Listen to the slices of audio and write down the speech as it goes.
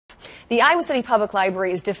The Iowa City Public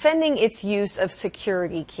Library is defending its use of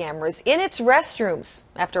security cameras in its restrooms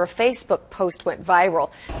after a Facebook post went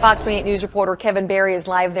viral. Fox 28 News reporter Kevin Barry is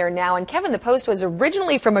live there now. And Kevin, the post was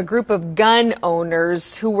originally from a group of gun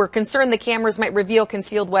owners who were concerned the cameras might reveal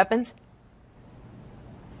concealed weapons.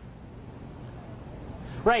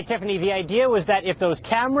 Right, Tiffany, the idea was that if those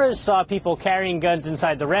cameras saw people carrying guns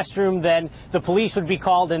inside the restroom, then the police would be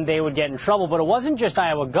called and they would get in trouble. But it wasn't just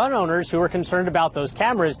Iowa gun owners who were concerned about those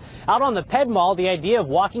cameras. Out on the Ped Mall, the idea of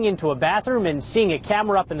walking into a bathroom and seeing a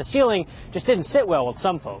camera up in the ceiling just didn't sit well with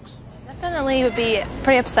some folks. Definitely would be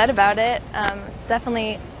pretty upset about it.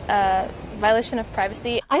 Definitely a violation of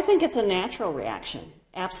privacy. I think it's a natural reaction.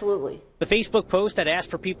 Absolutely. The Facebook post that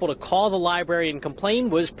asked for people to call the library and complain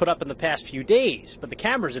was put up in the past few days, but the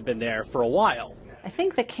cameras have been there for a while. I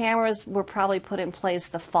think the cameras were probably put in place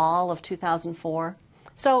the fall of 2004,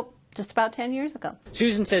 so just about 10 years ago.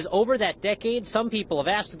 Susan says over that decade, some people have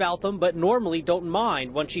asked about them, but normally don't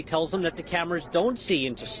mind when she tells them that the cameras don't see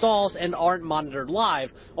into stalls and aren't monitored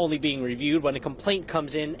live, only being reviewed when a complaint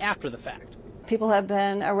comes in after the fact. People have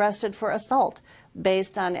been arrested for assault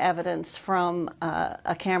based on evidence from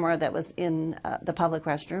a camera that was in the public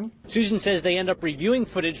restroom. Susan says they end up reviewing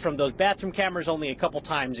footage from those bathroom cameras only a couple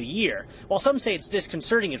times a year. While some say it's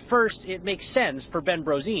disconcerting at first, it makes sense for Ben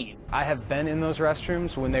Brozine. I have been in those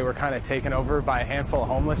restrooms when they were kind of taken over by a handful of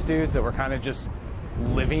homeless dudes that were kind of just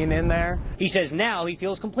living in there. He says now he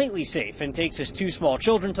feels completely safe and takes his two small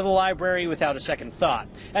children to the library without a second thought.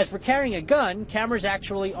 As for carrying a gun, cameras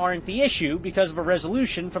actually aren't the issue because of a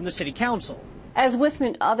resolution from the city council. As with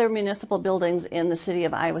other municipal buildings in the city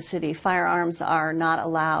of Iowa City, firearms are not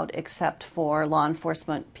allowed except for law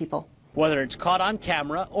enforcement people, whether it's caught on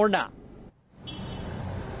camera or not.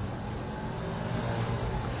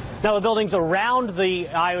 Now, the buildings around the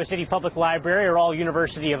Iowa City Public Library are all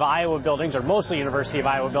University of Iowa buildings, or mostly University of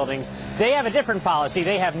Iowa buildings. They have a different policy.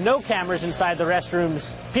 They have no cameras inside the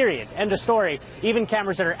restrooms, period. End of story. Even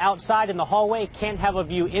cameras that are outside in the hallway can't have a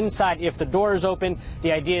view inside if the door is open.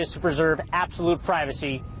 The idea is to preserve absolute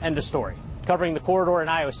privacy. End of story. Covering the corridor in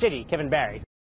Iowa City, Kevin Barry.